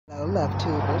love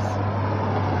tubers.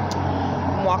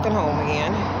 I'm walking home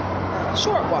again.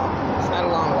 Short walk. It's not a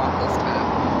long walk this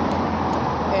time.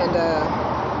 And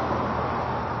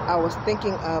I was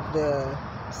thinking of the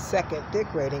second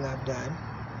dick rating I've done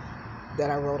that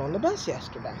I rode on the bus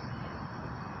yesterday.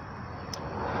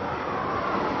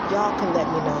 Y'all can let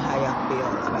me know how y'all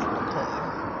feel about the poem.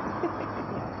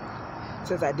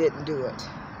 Since I didn't do it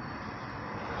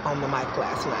on the mic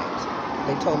last night.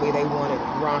 They told me they wanted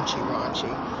raunchy.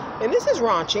 And this is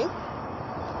raunchy.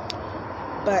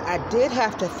 But I did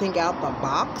have to think out the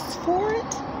box for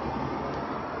it.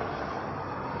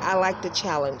 I like to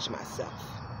challenge myself.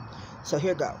 So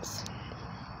here goes.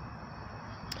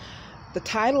 The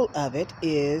title of it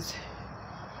is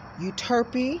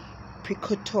Euterpe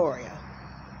Precatoria.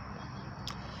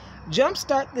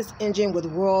 Jumpstart this engine with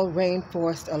World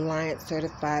Rainforest Alliance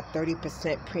certified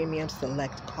 30% premium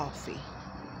select coffee.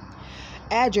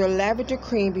 Add your lavender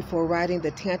cream before riding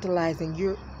the tantalizing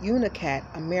Unicat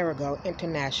Amerigo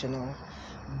International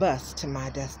bus to my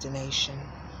destination.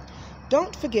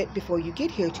 Don't forget before you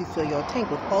get here to fill your tank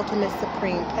with Ultimate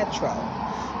Supreme Petrol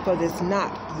for this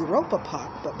not Europa Park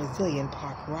but Brazilian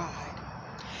Park ride.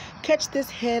 Catch this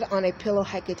head on a pillow,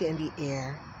 hike it in the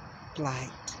air flight.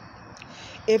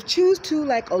 If choose to,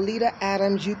 like Olita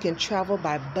Adams, you can travel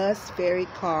by bus, ferry,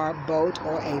 car, boat,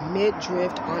 or a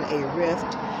mid-drift on a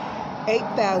rift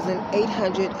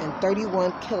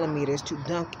 8,831 kilometers to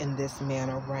dunk in this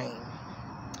manner rain.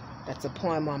 That's a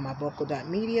poem on my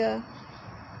vocal.media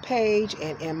page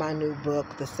and in my new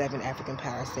book, The 7 African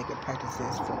Power Sacred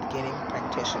Practices for Beginning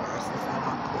Practitioners. Since I'm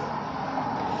not clear.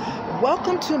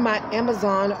 Welcome to my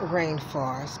Amazon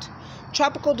rainforest.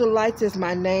 Tropical Delights is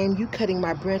my name. You cutting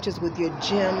my branches with your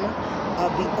gem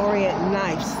of the Orient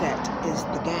knife set is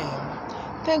the game.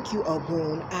 Thank you,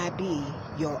 Ogun. I be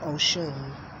your Oshun.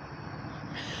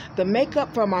 The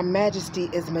makeup from our majesty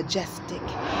is majestic.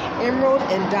 Emerald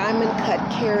and diamond cut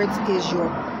carats is your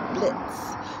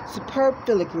blitz. Superb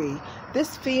filigree.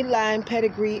 This feline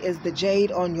pedigree is the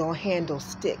jade on your handle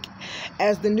stick.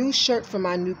 As the new shirt from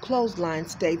my new clothesline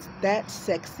states, that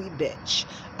sexy bitch.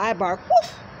 I bark,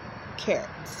 woof,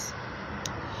 carrots.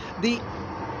 The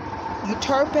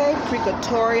Euterpe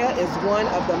Precatoria is one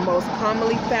of the most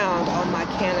commonly found on my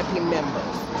canopy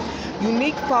members.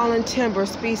 Unique fallen timber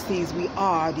species we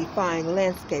are, defying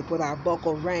landscape with our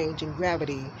vocal range and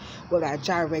gravity, with our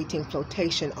gyrating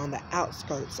flotation on the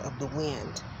outskirts of the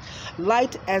wind.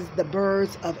 Light as the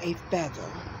birds of a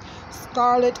feather.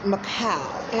 Scarlet macaw,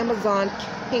 Amazon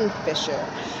kingfisher.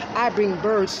 I bring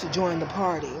birds to join the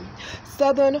party.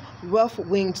 Southern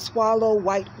rough-winged swallow,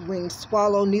 white-winged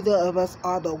swallow. Neither of us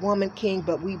are the woman king,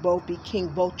 but we both be king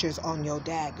vultures on your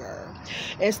dagger.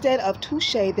 Instead of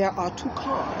touche, there are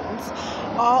toucans.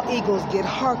 All eagles get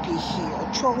harpy here.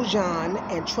 Trojan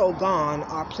and Trogon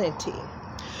are plenty.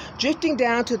 Drifting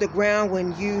down to the ground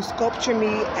when you sculpture me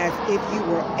as if you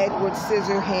were Edward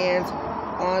Scissorhands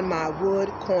on my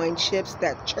wood coin chips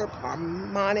that chirp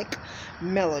harmonic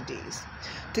melodies.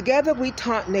 Together we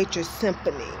taunt nature's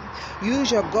symphony.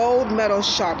 Use your gold metal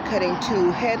sharp cutting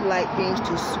tool, headlight beams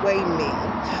to sway me.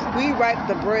 We write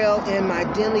the braille in my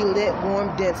dimly lit,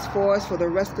 warm, dense forest for the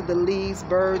rest of the leaves,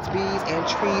 birds, bees, and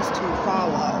trees to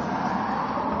follow.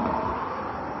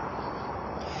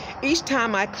 Each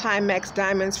time I climax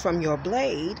diamonds from your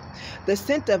blade, the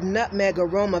scent of nutmeg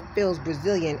aroma fills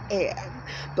Brazilian air.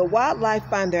 The wildlife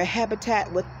find their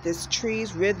habitat with this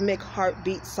tree's rhythmic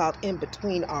heartbeat salt in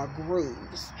between our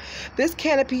grooves. This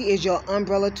canopy is your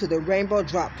umbrella to the rainbow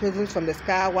drop prisms from the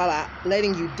sky while I'm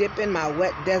letting you dip in my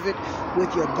wet desert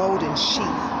with your golden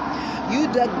sheath. You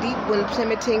dug deep when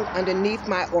plummeting underneath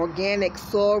my organic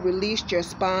soil, released your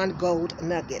spawned gold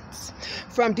nuggets.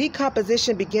 From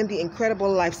decomposition begin the incredible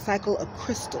life cycle of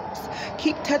crystals.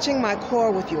 Keep touching my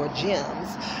core with your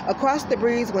gems. Across the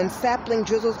breeze when sapling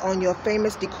drizzles on your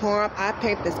famous decorum, I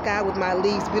paint the sky with my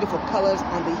leaves' beautiful colors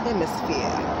on the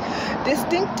hemisphere.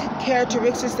 Distinct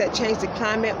characteristics that change the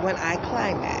climate when I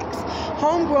climax.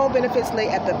 Homegrown benefits lay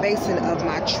at the basin of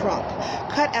my trunk.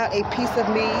 Cut out a piece of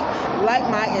me, light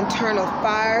my internal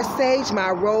fire, sage my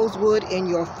rosewood in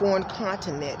your foreign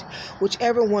continent,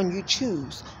 whichever one you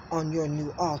choose on your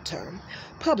new altar.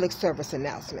 Public service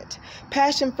announcement.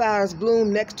 Passion flowers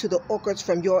bloom next to the orchids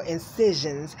from your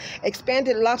incisions.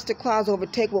 Expanded lobster claws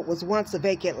overtake what was once a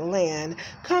vacant land.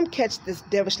 Come catch this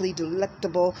devilishly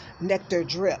delectable nectar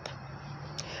drip.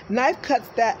 Knife cuts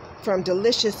that from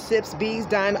delicious sips. Bees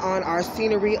dine on our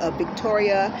scenery of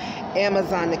Victoria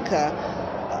Amazonica,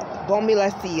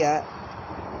 Bomilacea,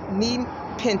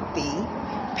 Nepenthe,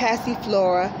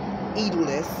 Passiflora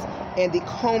edulis, and the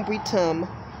Combretum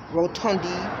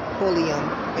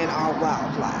rotundifolium in our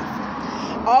wildlife.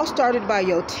 all started by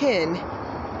your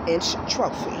 10-inch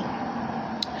trophy.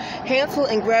 Hansel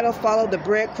and Gretel followed the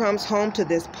breadcrumbs home to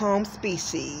this palm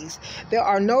species. There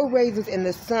are no raisins in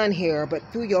the sun here, but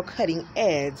through your cutting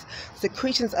edge,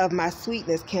 secretions of my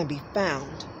sweetness can be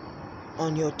found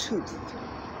on your tooth.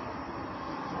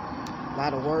 A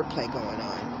lot of wordplay going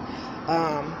on.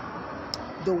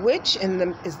 The witch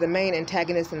is the main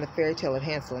antagonist in the fairy tale of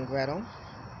Hansel and Gretel.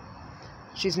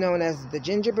 She's known as the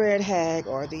gingerbread hag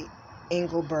or the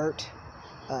Engelbert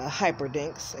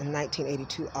Hyperdinks in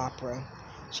 1982 opera.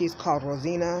 She's called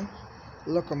Rosina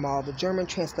Leckermal, the German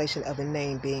translation of the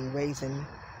name being Raisin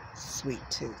Sweet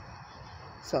Tooth.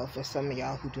 So for some of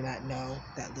y'all who do not know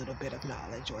that little bit of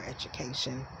knowledge or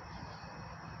education,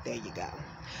 there you go.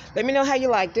 Let me know how you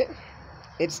liked it.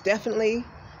 It's definitely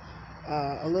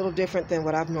a little different than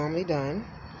what I've normally done.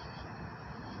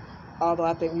 Although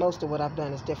I think most of what I've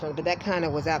done is different, but that kind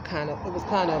of was kind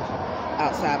of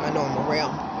outside my normal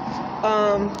realm.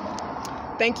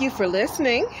 Thank you for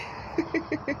listening.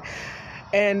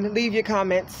 And leave your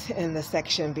comments in the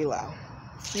section below.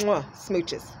 Mwah,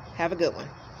 smooches. Have a good one.